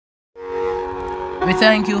We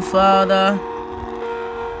thank you, Father.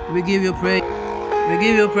 We give you praise. We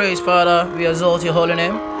give you praise, Father. We exalt your holy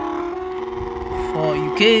name. For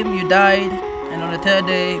you came, you died, and on the third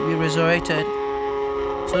day we resurrected,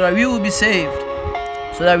 so that we will be saved,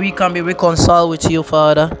 so that we can be reconciled with you,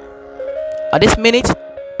 Father. At this minute,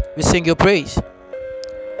 we sing your praise.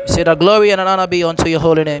 We say that glory and honor be unto your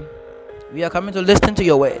holy name. We are coming to listen to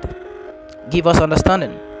your word. Give us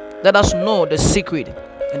understanding. Let us know the secret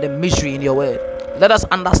and the mystery in your word. Let us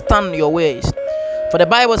understand your ways. For the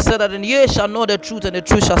Bible said that in you shall know the truth, and the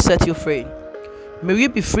truth shall set you free. May we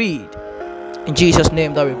be freed. In Jesus'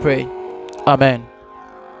 name that we pray. Amen.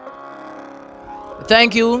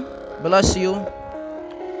 Thank you. Bless you.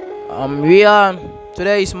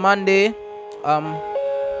 Today is Monday.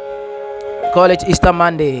 Call it Easter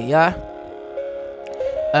Monday, yeah.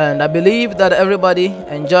 And I believe that everybody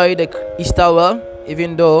enjoyed the Easter well,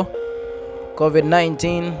 even though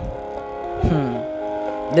COVID-19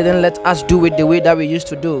 didn't let us do it the way that we used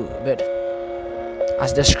to do. But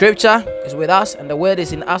as the scripture is with us, and the word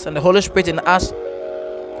is in us, and the Holy Spirit in us,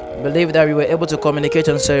 I believe that we were able to communicate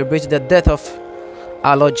and celebrate the death of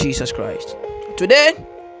our Lord Jesus Christ. Today,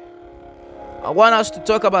 I want us to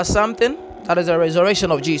talk about something that is the resurrection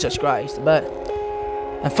of Jesus Christ. But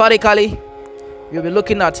emphatically, we'll be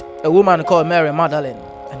looking at a woman called Mary Magdalene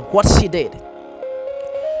and what she did.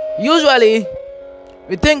 Usually,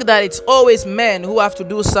 we think that it's always men who have to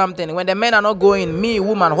do something. When the men are not going, me,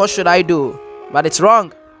 woman, what should I do? But it's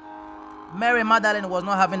wrong. Mary Magdalene was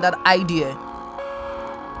not having that idea,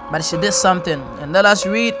 but she did something. And let us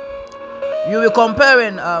read. You will be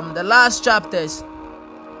comparing the last chapters,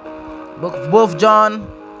 both John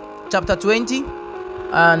chapter 20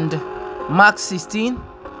 and Mark 16.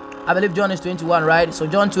 I believe John is 21, right? So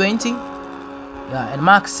John 20, yeah, and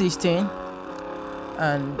Mark 16.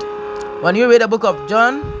 And when you read the book of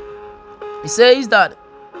John, it says that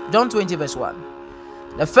John 20 verse 1.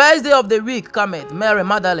 The first day of the week cometh Mary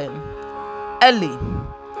Magdalene early,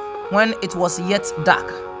 when it was yet dark.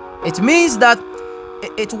 It means that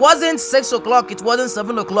it wasn't 6 o'clock, it wasn't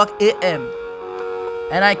 7 o'clock a.m.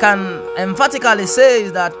 And I can emphatically say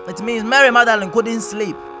that it means Mary Magdalene couldn't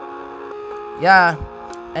sleep. Yeah.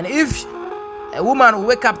 And if a woman will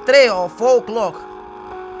wake up 3 or 4 o'clock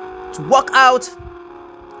to walk out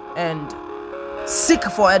and seek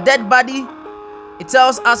for a dead body, it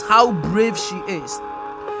tells us how brave she is.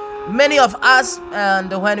 Many of us,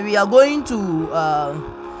 and when we are going to,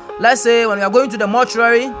 let's say, when we are going to the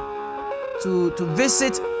mortuary to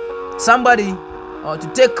visit somebody or to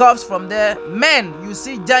take cups from there, men, you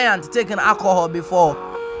see giants taking alcohol before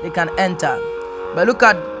they can enter. But look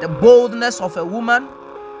at the boldness of a woman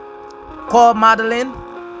called Magdalene,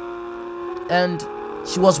 and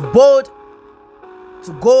she was bold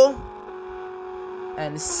to go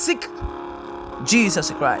and seek Jesus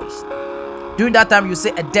Christ. During that time, you say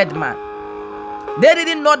a dead man. They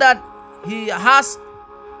didn't know that he has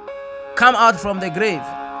come out from the grave.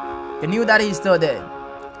 They knew that he's still there.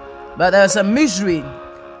 But there's a mystery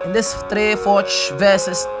in these 3-4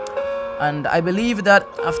 verses, and I believe that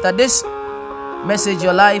after this message,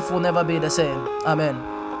 your life will never be the same. Amen.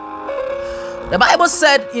 The Bible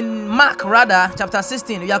said in Mark, chapter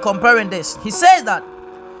 16, we are comparing this. He says that,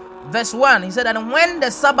 verse 1, he said, and when the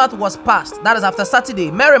Sabbath was past, that is after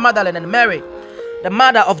Saturday, Mary Magdalene and Mary, the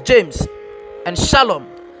mother of James and Shalom,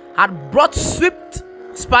 had brought sweet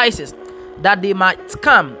spices that they might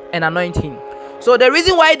come and anoint him. So the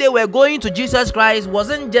reason why they were going to Jesus Christ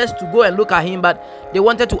wasn't just to go and look at him, but they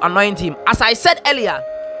wanted to anoint him. As I said earlier,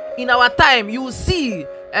 in our time, you will see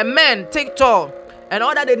a man take toll, and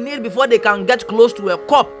all that they need before they can get close to a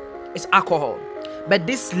cup is alcohol. But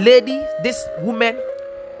this lady, this woman,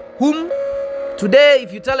 whom today,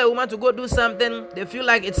 if you tell a woman to go do something, they feel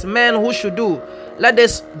like it's men who should do. Let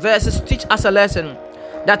these verses teach us a lesson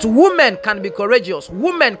that women can be courageous.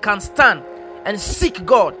 Women can stand and seek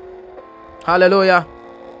God. Hallelujah.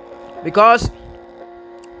 Because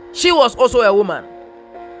she was also a woman,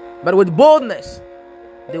 but with boldness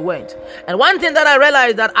they went. And one thing that I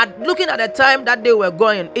realized, that looking at the time that they were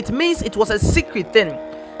going, it means it was a secret thing.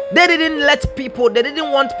 They didn't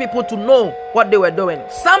want people to know what they were doing.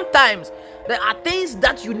 Sometimes there are things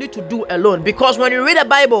that you need to do alone, because when you read the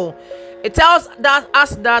Bible, it tells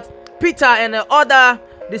us that Peter and the other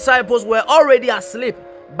disciples were already asleep,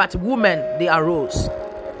 but women, they arose.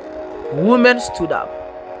 Women stood up.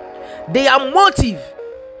 Their motive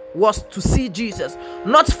was to see Jesus,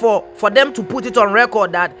 not for them to put it on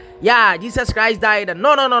record that, yeah, Jesus Christ died.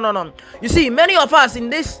 No. You see, many of us in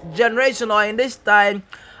this generation or in this time,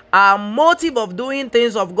 our motive of doing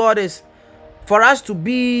things of God is for us to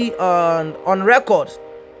be on record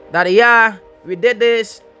that, yeah, we did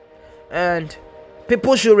this, and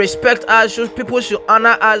people should respect us, people should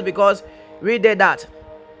honor us because we did that.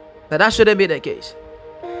 But that shouldn't be the case.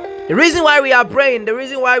 The reason why we are praying, the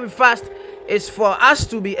reason why we fast, is for us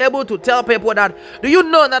to be able to tell people that, do you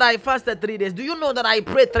know that I fasted 3 days? Do you know that I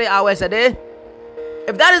prayed 3 hours a day?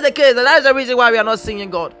 If that is the case, then that is the reason why we are not singing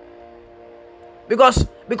God. Because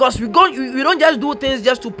we don't just do things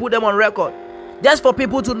just to put them on record, just for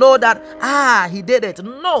people to know that, he did it.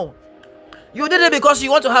 No. You did it because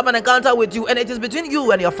you want to have an encounter with you, and it is between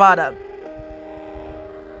you and your Father.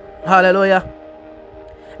 Hallelujah.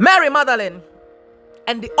 Mary Magdalene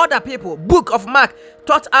and the other people, book of Mark,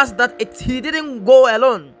 taught us that he didn't go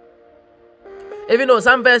alone. Even though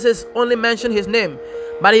some verses only mention his name,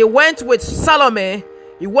 but he went with Salome,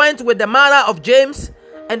 he went with the mother of James,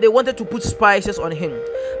 and they wanted to put spices on him.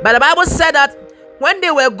 But the Bible said that when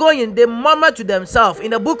they were going, they murmured to themselves.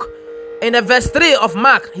 In the verse 3 of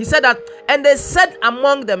Mark, he said that, and they said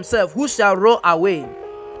among themselves, who shall roll away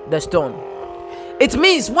the stone? It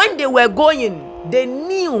means when they were going, they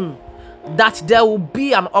knew that there will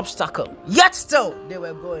be an obstacle, yet still they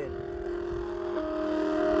were going.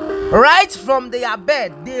 Right from their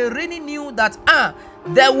bed, they really knew that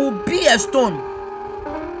there will be a stone,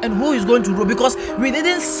 and who is going to roll? Because we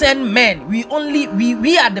didn't send men, we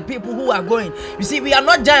are the people who are going. You see, we are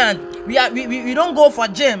not giants. We don't go for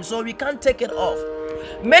gyms, so we can't take it off.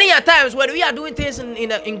 Many a times when we are doing things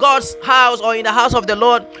in God's house or in the house of the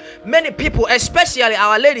Lord, many people, especially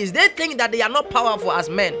our ladies, they think that they are not powerful as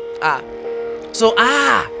men. How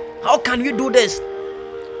can you do this?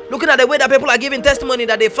 Looking at the way that people are giving testimony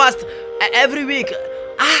that they fast every week,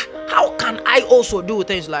 how can I also do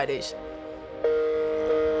things like this?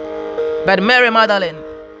 But Mary Magdalene,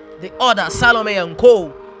 the other, Salome and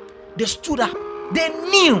co, they stood up. They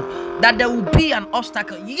knew that there would be an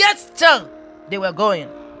obstacle, yet still they were going.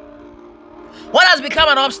 What has become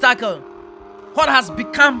an obstacle? What has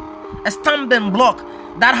become a stumbling block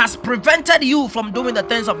that has prevented you from doing the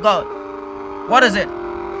things of God? What is it?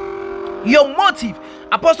 Your motive.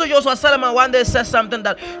 Apostle Joshua Solomon one day said something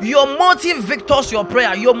that your motive victors your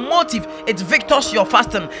prayer. Your motive, it victors your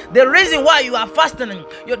fasting. The reason why you are fasting,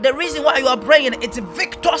 the reason why you are praying, it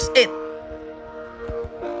victors it.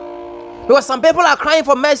 Because some people are crying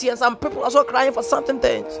for mercy and some people are also crying for certain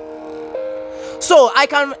things. So I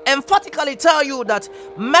can emphatically tell you that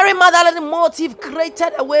Mary Magdalene's motive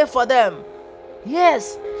created a way for them.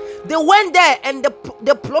 Yes, they went there and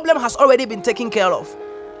the problem has already been taken care of.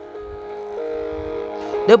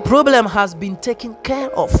 The problem has been taken care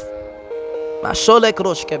of.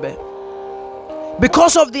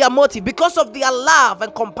 Because of their motive, because of their love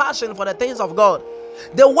and compassion for the things of God,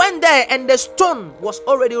 they went there and the stone was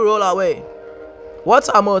already rolled away. What's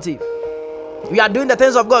our motive? We are doing the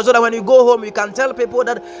things of God so that when you go home, you can tell people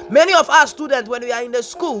that many of our students, when we are in the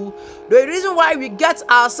school, the reason why we get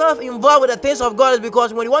ourselves involved with the things of God is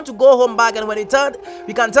because when we want to go home back and when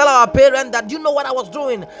we can tell our parents that, you know what I was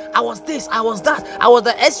doing? I was this, I was that. I was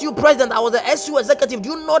the SU president, I was the SU executive. Do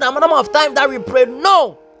you know the number of times that we prayed?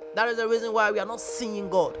 No! That is the reason why we are not seeing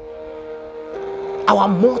God. Our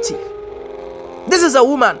motive. This is a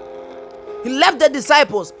woman. He left the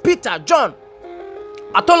disciples, Peter, John,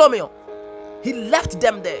 Bartholomew. He left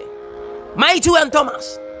them there. Matthew and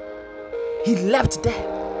Thomas. He left there.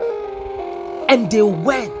 And they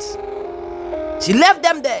went. She left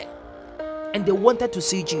them there. And they wanted to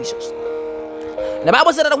see Jesus. The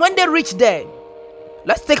Bible said that when they reached there,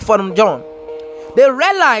 let's take from John, they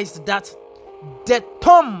realized that the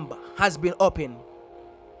tomb has been opened.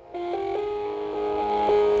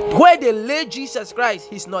 Where they laid Jesus Christ,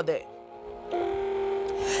 he's not there.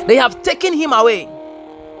 They have taken him away.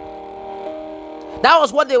 That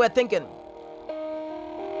was what they were thinking.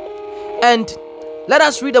 And let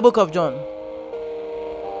us read the book of John.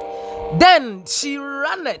 Then she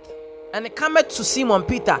ran it and came to Simon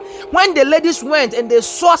Peter. When the ladies went and they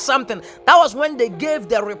saw something, that was when they gave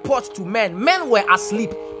the report to men. Men were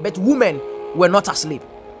asleep, but women were not asleep.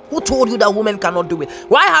 Who told you that women cannot do it?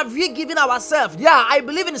 Why have we given ourselves? Yeah, I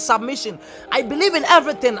believe in submission. I believe in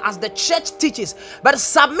everything as the church teaches. But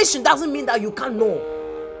submission doesn't mean that you can't know.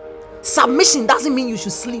 Submission doesn't mean you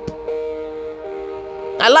should sleep.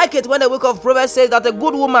 I like it when the book of Proverbs says that a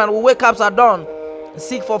good woman will wake up at dawn and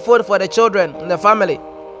seek for food for the children in the family.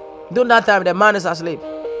 During that time, the man is asleep.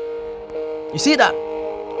 You see that?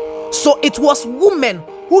 So it was women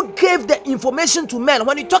who gave the information to men.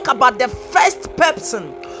 When you talk about the first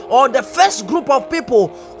person or the first group of people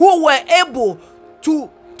who were able to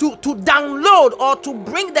download or to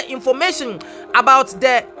bring the information about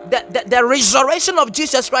the resurrection of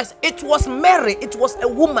Jesus Christ, it was Mary. It was a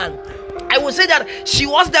woman. I would say that she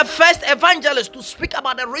was the first evangelist to speak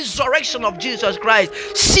about the resurrection of Jesus Christ.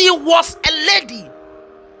 She was a lady.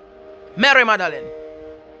 Mary Magdalene.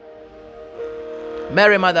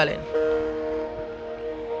 Mary Magdalene.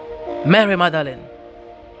 Mary Magdalene.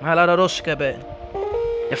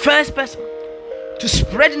 The first person to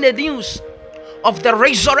spread the news of the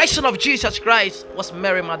resurrection of Jesus Christ was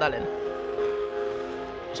Mary Magdalene.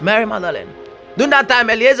 It's Mary Magdalene. During that time,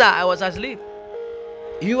 Eliezer, I was asleep.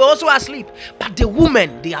 You were also asleep. But the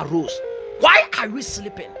women, they arose. Why are we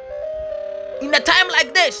sleeping? In a time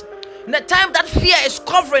like this, in a time that fear is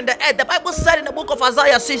covering the earth, the Bible said in the book of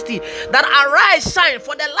Isaiah 60 that arise, shine,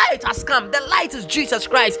 for the light has come. The light is Jesus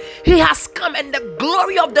Christ. He has come, and the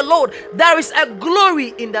glory of the Lord, there is a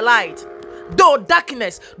glory in the light. Though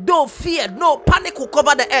darkness, though fear, no panic will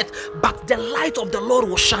cover the earth, but the light of the Lord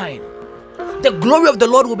will shine. The glory of the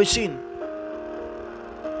Lord will be seen.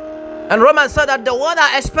 And Romans said that the world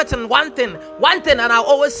are expecting one thing, and I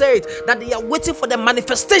always say it, that they are waiting for the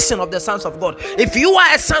manifestation of the sons of God. If you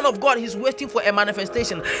are a son of God, he's waiting for a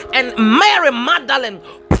manifestation. And Mary Magdalene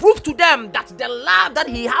proved to them that the love that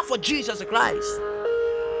he had for Jesus Christ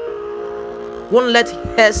won't let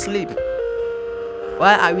her sleep.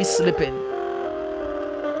 Why are we sleeping?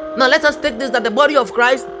 Now let us take this, that the body of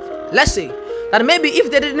Christ, let's say that maybe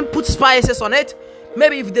if they didn't put spices on it,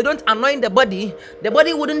 maybe if they don't anoint the body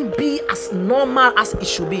wouldn't be as normal as it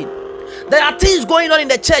should be. There are things going on in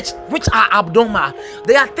the church which are abnormal.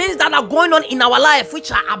 There are things that are going on in our life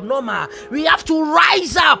which are abnormal. We have to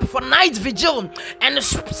rise up for night vigil and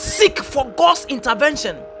seek for God's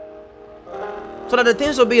intervention so that the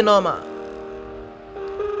things will be normal.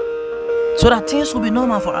 So that things will be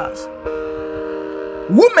normal for us.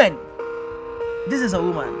 Woman. This is a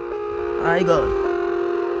woman. My God.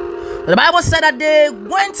 The Bible said that they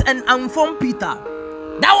went and informed Peter.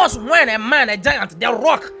 That was when a man, a giant, the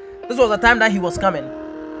rock. This was the time that he was coming.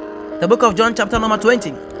 The book of John chapter number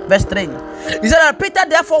 20, verse 3. He said that Peter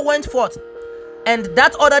therefore went forth, and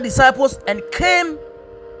that other disciples, and came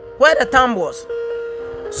where the town was.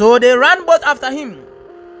 So they ran both after him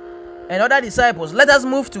and other disciples. Let us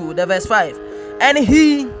move to the verse 5. And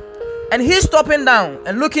he stopping down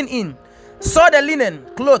and looking in, saw the linen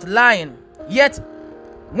cloth lying, yet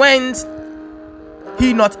went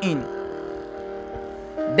he not in.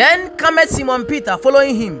 Then cometh Simon Peter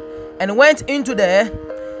following him, and went into there,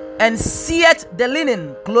 and seeth the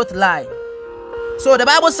linen cloth lie. So the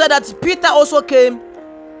Bible said that Peter also came,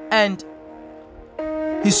 and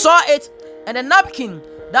he saw it, and a napkin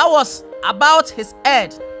that was about his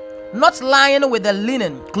head, not lying with the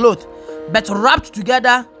linen cloth, but wrapped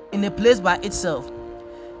together in a place by itself.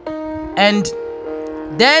 And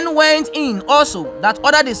then went in also that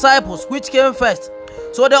other disciples which came first.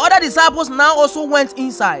 So the other disciples now also went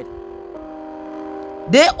inside.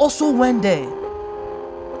 They also went there.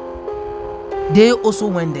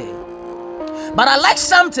 But I like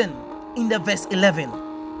something in the verse 11.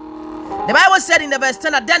 The Bible said in the verse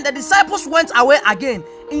 10 that then the disciples went away again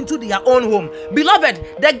into their own home. Beloved,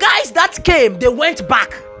 the guys that came, they went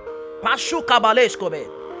back.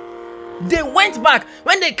 They went back.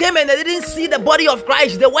 When they came and they didn't see the body of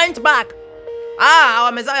Christ, they went back.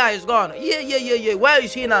 Our Messiah is gone. Yeah. Where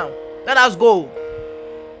is he now? Let us go.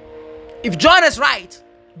 If John is right,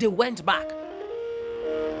 they went back.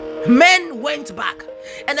 Men went back.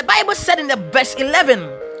 And the Bible said in the verse 11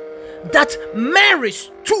 that Mary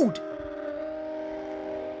stood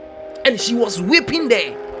and she was weeping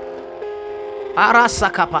there.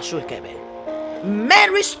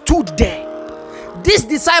 Mary stood there. These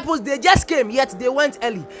disciples, they just came, yet they went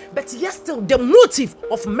early. But yet still, the motive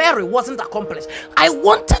of Mary wasn't accomplished. I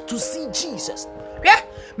wanted to see Jesus. Yeah,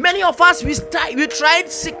 many of us, we tried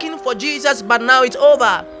seeking for Jesus, but now it's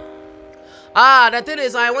over. The thing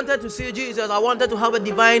is, I wanted to see Jesus. I wanted to have a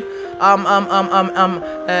divine,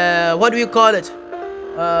 what do we call it?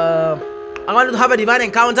 I wanted to have a divine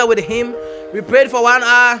encounter with him. We prayed for 1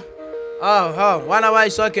 hour. 1 hour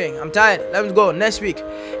is okay. I'm tired. Let's go next week.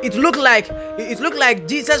 It looked like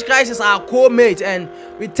Jesus Christ is our co-mate, and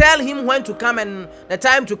we tell him when to come and the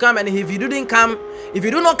time to come. And if you do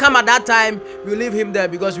not come at that time, we leave him there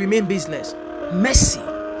because we mean business. Mercy.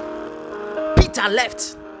 Peter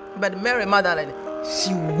left, but Mary Magdalene,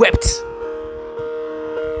 she wept,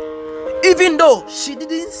 even though she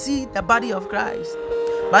didn't see the body of Christ,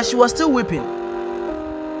 but she was still weeping.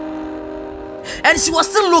 And she was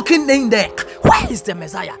still looking in there. Where is the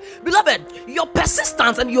Messiah? Beloved, your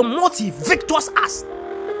persistence and your motive victors us.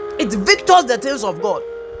 It victors the things of God.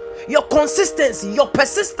 Your consistency, your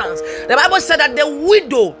persistence. The Bible said that the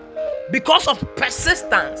widow, because of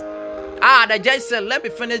persistence, the judge said, let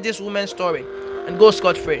me finish this woman's story and go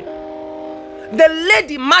scot-free. The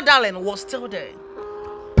lady Magdalene was still there,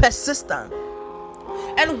 persistent.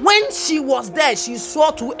 And when she was there, she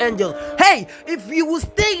saw two angels. Hey, if you will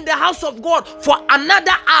stay in the house of God for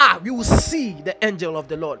another hour, you will see the angel of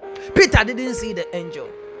the Lord. Peter didn't see the angel,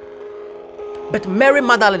 but Mary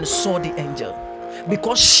Magdalene saw the angel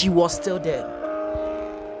because she was still there.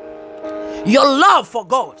 Your love for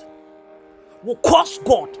God will cause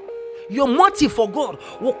God, your motive for God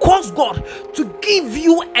will cause God to give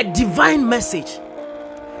you a divine message,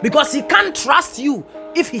 because He can't trust you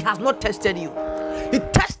if He has not tested you. He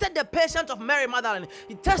tested the patience of Mary Magdalene.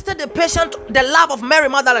 He tested the love of Mary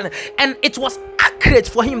Magdalene, and it was accurate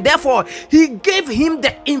for Him. Therefore, He gave him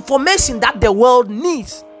the information that the world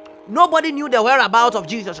needs. Nobody knew the whereabouts of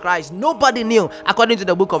Jesus Christ. Nobody knew, according to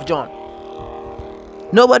the book of John.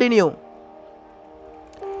 Nobody knew.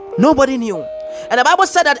 Nobody knew. And the Bible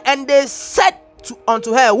said that, and they said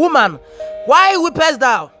unto her, Woman, why weepest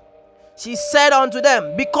thou? She said unto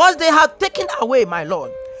them, Because they have taken away my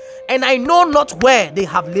Lord, and I know not where they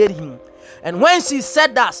have laid him. And when she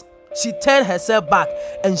said that, she turned herself back,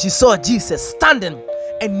 and she saw Jesus standing,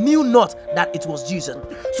 and knew not that it was Jesus.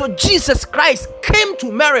 So Jesus Christ came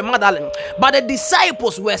to Mary Magdalene, but the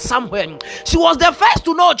disciples were somewhere. She was the first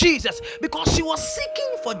to know Jesus because she was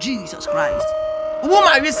seeking for Jesus Christ. Whom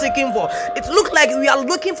are we seeking for? It looks like we are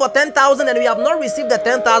looking for 10,000 and we have not received the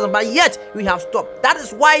 10,000, but yet we have stopped. That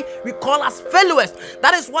is why we call us failures.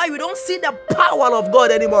 That is why we don't see the power of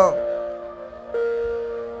God anymore.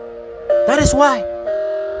 That is why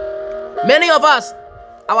many of us,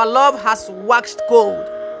 our love has waxed cold.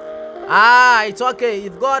 It's okay.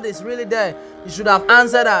 If God is really there, He should have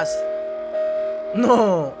answered us.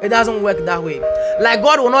 No, it doesn't work that way. Like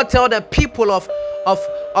God will not tell the people of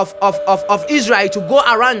Israel to go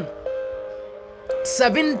around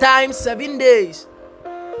 7 times, 7 days.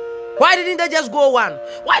 Why didn't they just go one?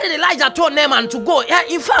 Why did Elijah tell Naaman to go? Yeah,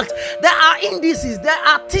 in fact, there are indices, there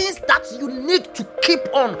are things that you need to keep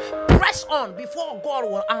on, press on before God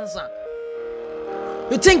will answer.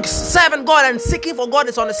 You think serving God and seeking for God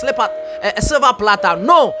is on a silver platter?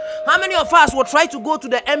 No. How many of us will try to go to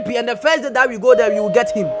the MP and the first day that we go there, we will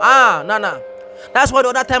get him? No. That's why the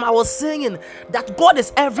other time I was saying that God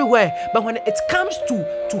is everywhere, but when it comes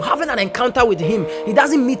to having an encounter with Him, He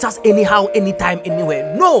doesn't meet us anyhow, anytime,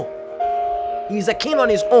 anywhere. No. He is a king on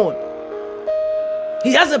His own.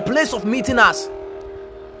 He has a place of meeting us.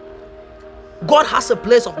 God has a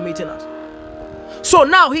place of meeting us. So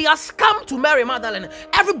now He has come to Mary Magdalene.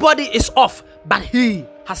 Everybody is off, but He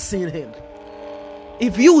has seen Him.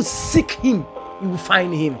 If you seek Him, you will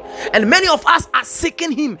find Him. And many of us are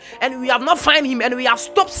seeking Him, and we have not found Him, and we have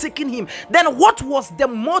stopped seeking Him. Then what was the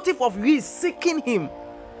motive of we seeking Him?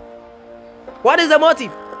 What is the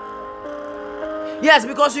motive? Yes,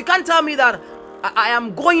 because you can't tell me that I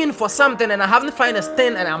am going for something and I haven't found a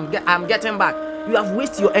stain and I'm getting back. You have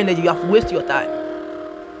wasted your energy. You have wasted your time.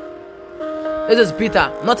 This is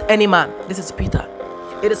Peter, not any man. This is Peter.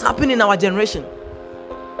 It is happening in our generation.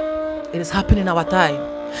 It is happening in our time.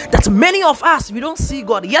 That many of us, we don't see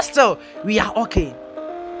God. Yes, still, we are okay.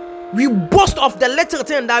 We boast of the little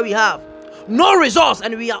thing that we have. No results,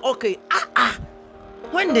 and we are okay.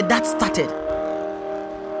 When did that started?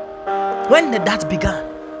 When did that began?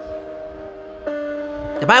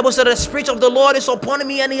 The Bible said the Spirit of the Lord is upon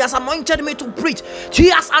me, and He has anointed me to preach. He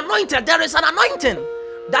has anointed. There is an anointing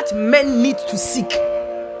that men need to seek.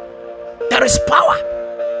 There is power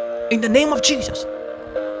in the name of Jesus.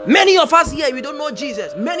 Many of us here, we don't know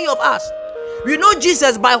Jesus. Many of us, we know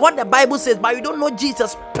Jesus by what the Bible says, but we don't know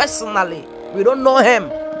Jesus personally. We don't know Him.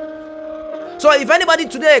 So if anybody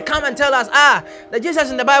today come and tell us, the Jesus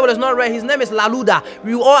in the Bible is not right, his name is Laluda,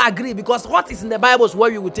 we will all agree, because what is in the Bible is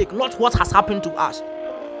what we will take, not what has happened to us.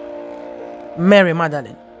 Mary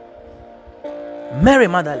Magdalene. Mary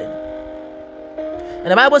Magdalene.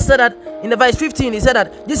 And the Bible said that in the verse 15, He said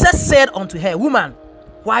that Jesus said unto her, Woman,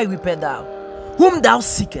 why weepest thou? Whom thou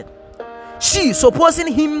seekest? She, supposing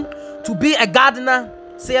him to be a gardener,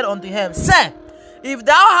 said unto him, Sir, if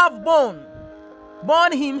thou have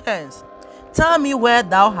borne him hence, tell me where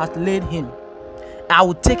thou hast laid him. I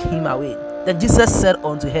will take him away. Then Jesus said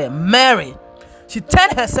unto her, Mary. She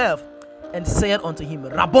turned herself and said unto him,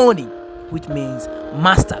 Rabboni, which means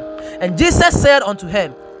master. And Jesus said unto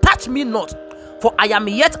her, Touch me not, for I am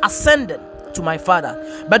yet ascended to my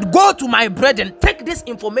Father, but go to my brethren, take this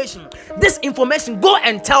information, go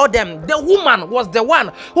and tell them. The woman was the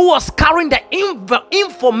one who was carrying the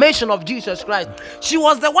information of Jesus Christ. She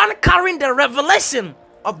was the one carrying the revelation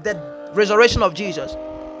of the resurrection of Jesus.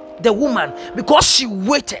 The woman, because she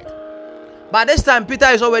waited. By this time, Peter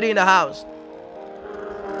is already in the house.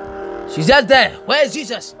 She's just there. Where is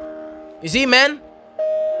Jesus? You see, man,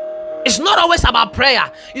 it's not always about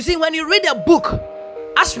prayer. You see, when you read a book,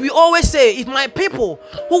 as we always say, if my people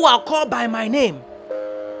who are called by my name,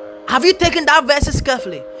 have you taken that verses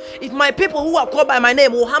carefully? If my people who are called by my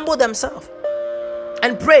name will humble themselves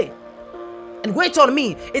and pray and wait on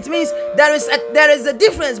me, it means there is a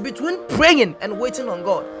difference between praying and waiting on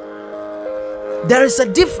God. There is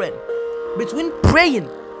a difference between praying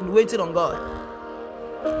and waiting on God.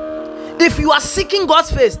 If you are seeking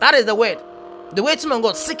God's face, that is the word. The waiting on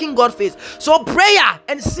God, seeking God's face. So prayer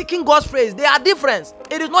and seeking God's face, they are different.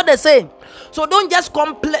 It is not the same. So don't just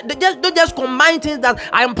combine things that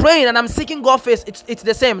I am praying and I'm seeking God's face. It's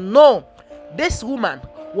the same. No, this woman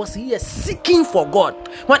was here seeking for God.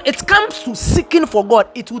 When it comes to seeking for God,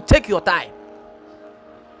 it will take your time.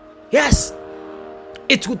 Yes,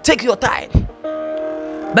 it will take your time.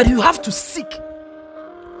 But you have to seek.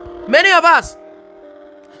 Many of us,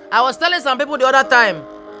 I was telling some people the other time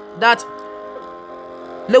that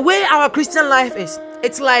the way our Christian life is,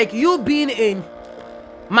 it's like you being in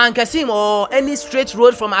Mankasim or any straight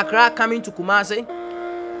road from Accra coming to Kumasi,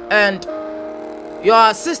 and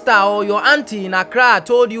your sister or your auntie in Accra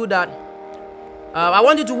told you that I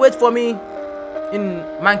want you to wait for me in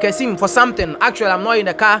Mankasim for something. Actually, I'm not in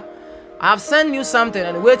the car. I have sent you something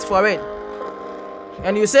and wait for it.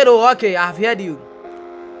 And you said, oh, okay, I have heard you.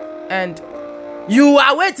 And you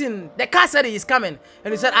are waiting. The car said he is coming.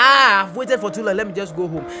 And you said, I've waited for too long. Let me just go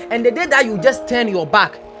home. And the day that you just turn your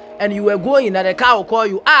back and you were going, and the car will call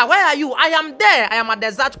you. Where are you? I am there. I am at the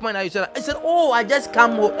exact point. And you said, oh, I just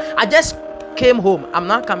came home. I just came home. I'm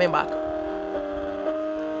not coming back.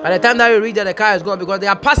 By the time that you reach there, the car is gone, because there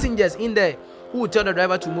are passengers in there who will tell the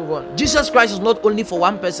driver to move on. Jesus Christ is not only for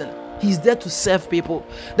one person. He's there to serve people.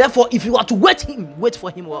 Therefore, if you are to wait for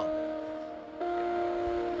him well.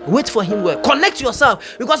 Wait for him well. Connect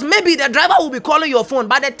yourself, because maybe the driver will be calling your phone.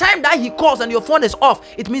 By the time that he calls and your phone is off,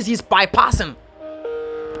 it means he's bypassing.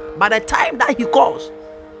 By the time that he calls,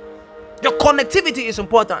 your connectivity is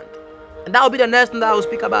important. And that will be the next thing that I will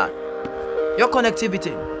speak about. Your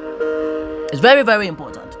connectivity is very, very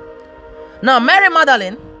important. Now, Mary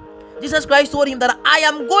Magdalene, Jesus Christ told him that I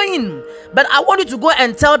am going, but I want you to go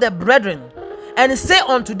and tell the brethren and say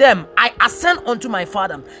unto them, I ascend unto my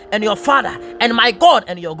Father and your Father, and my God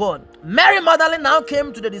and your God. Mary Magdalene now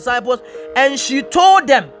came to the disciples and she told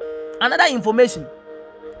them another information.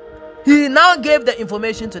 He now gave the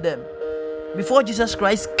information to them. Before Jesus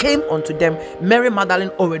Christ came unto them, Mary Magdalene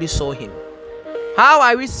already saw him. How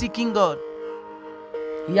are we seeking God?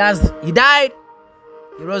 He died,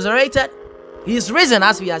 he resurrected, he is risen,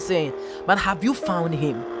 as we are saying. But have you found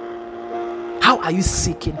him? How are you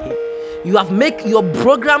seeking him? You have made your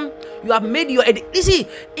program. You have made your... You see,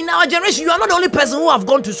 in our generation, you are not the only person who have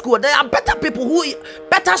gone to school. There are better people,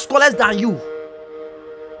 better scholars than you.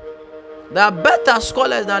 There are better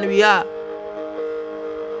scholars than we are.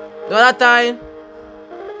 The other time,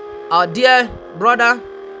 our dear brother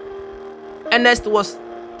Ernest was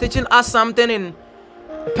teaching us something in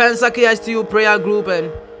Pensac KSTU prayer group,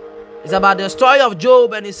 and it's about the story of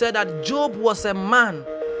Job. And he said that Job was a man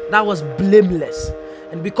that was blameless.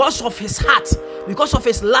 And because of his heart, because of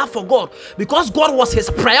his love for God, because God was his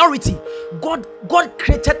priority, God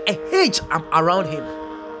created a hedge around him.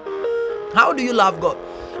 How do you love God?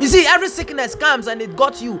 You see, every sickness comes and it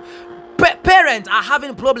got you. Parents are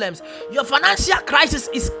having problems. Your financial crisis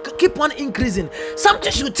is keep on increasing.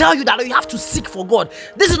 Something should tell you that you have to seek for God.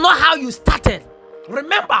 This is not how you started.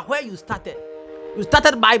 Remember where you started. You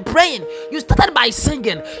started by praying. You started by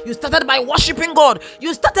singing. You started by worshiping God.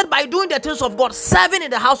 You started by doing the things of God, serving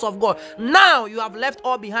in the house of God. Now you have left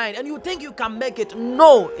all behind and you think you can make it.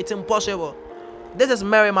 No, it's impossible. This is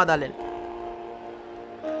Mary Magdalene.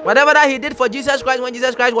 Whatever that he did for Jesus Christ when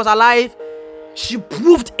Jesus Christ was alive, she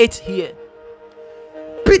proved it here.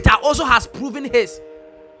 Peter also has proven his.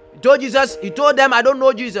 He told them, I don't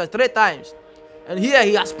know Jesus 3 times. And here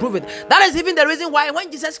he has proven. That is even the reason why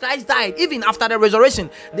when Jesus Christ died, even after the resurrection,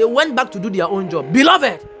 they went back to do their own job.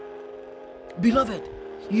 Beloved,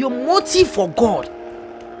 your motive for God,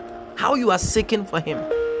 how you are seeking for him.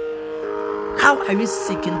 How are you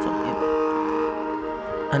seeking for him?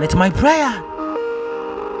 And it's my prayer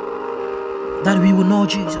that we will know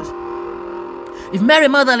Jesus. If Mary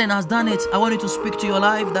Magdalene has done it, I want you to speak to your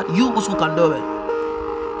life that you also can do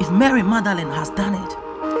it. If Mary Magdalene has done it,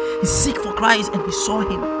 he seek for Christ and he saw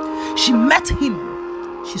him. She met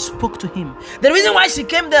him. She spoke to him. The reason why she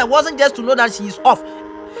came there wasn't just to know that she is off.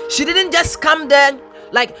 She didn't just come there,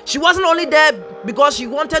 like she wasn't only there because she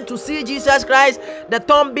wanted to see Jesus Christ, the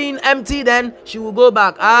tomb being empty, then she will go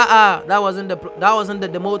back. That wasn't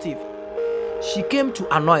the motive. She came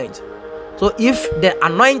to anoint. So if the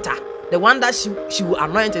anointer the one that she will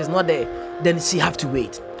anoint is not there, then she have to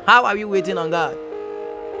wait. How are we waiting on God?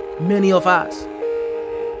 Many of us.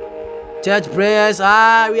 Church prayers,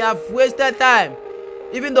 we have wasted time.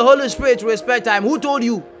 Even the Holy Spirit respect time. Who told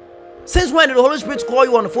you? Since when did the Holy Spirit call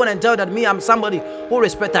you on the phone and tell that I'm somebody who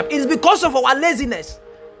respect time? It's because of our laziness.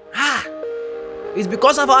 It's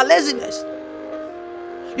because of our laziness.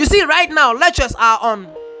 You see, right now, lectures are on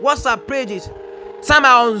WhatsApp pages. Some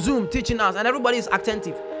are on Zoom teaching us, and everybody is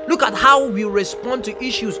attentive. Look at how we respond to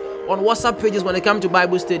issues on WhatsApp pages when they come to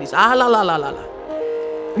Bible studies. We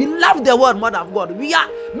love the word mother of God.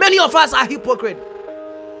 Many of us are hypocrite.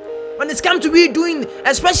 When it's come to we doing,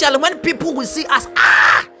 especially when people will see us,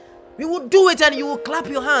 we will do it and you will clap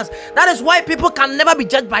your hands. That is why people can never be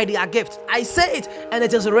judged by their gift. I say it and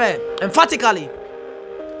it is rare. Emphatically,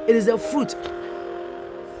 it is a fruit.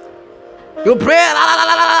 You pray,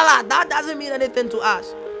 that doesn't mean anything to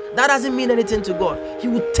us. That doesn't mean anything to God. He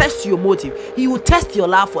will test your motive. He will test your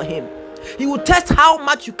love for Him. He will test how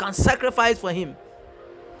much you can sacrifice for Him.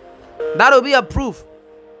 That will be a proof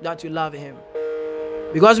that you love Him.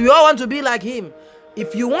 Because we all want to be like Him.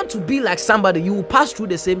 If you want to be like somebody, you will pass through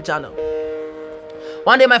the same channel.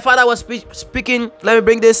 One day my father was speaking. Let me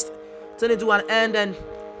bring this thing to an end. And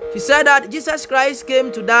he said that Jesus Christ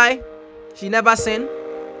came to die. He never sinned.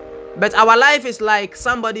 But our life is like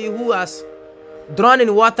somebody who has drowned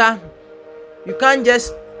in water. You can't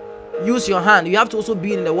just use your hand. You have to also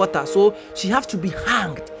be in the water. So she has to be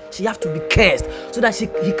hanged. She has to be cursed so that he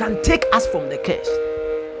can take us from the curse.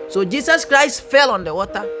 So Jesus Christ fell on the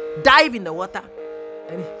water, dived in the water,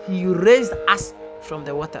 and He raised us from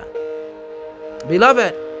the water.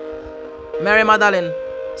 Beloved, Mary Magdalene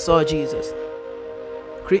saw Jesus.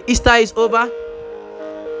 Easter is over.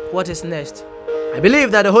 What is next? I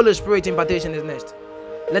believe that the Holy Spirit impartation is next.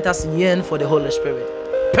 Let us yearn for the Holy Spirit.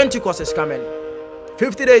 Pentecost is coming.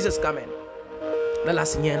 50 days is coming. Let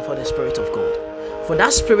us yearn for the Spirit of God. For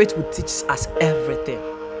that Spirit will teach us everything.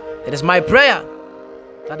 It is my prayer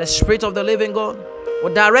that the Spirit of the living God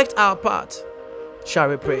will direct our path. Shall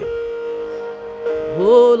we pray?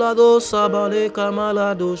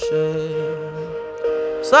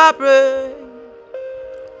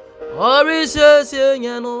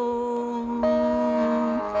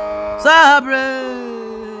 Sapre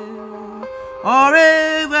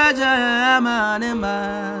Ore vajamane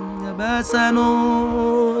man basano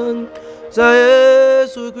sa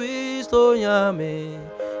Yesu Kristo yame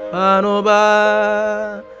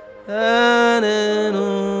anoba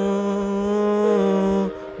anenu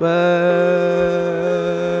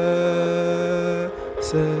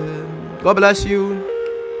God bless you.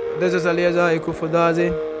 This is Eliezer Ekufo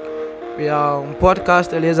Dazi. We are on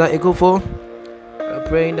podcast Eliezer Ekufo. We are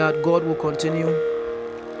praying that God will continue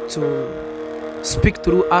to speak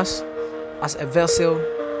through us as a vessel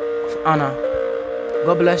of honor.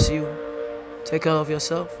 God bless you. Take care of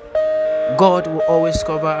yourself. God will always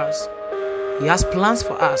cover us. He has plans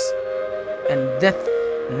for us, and death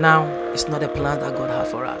now is not a plan that God has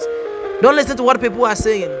for us. Don't listen to what people are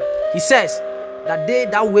saying. He says that they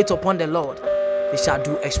that wait upon the Lord, they shall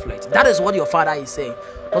do exploits. That is what your Father is saying,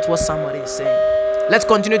 not what somebody is saying. Let's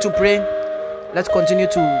continue to pray. Let's continue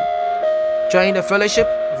to join the fellowship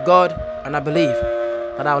of God, and I believe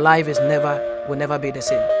that our life will never be the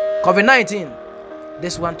same. COVID-19,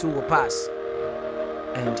 this one too will pass,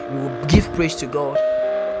 and we will give praise to God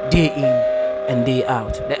day in and day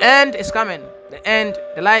out. The end is coming. The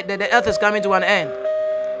earth is coming to an end.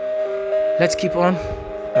 Let's keep on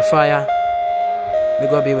the fire. May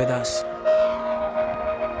God be with us.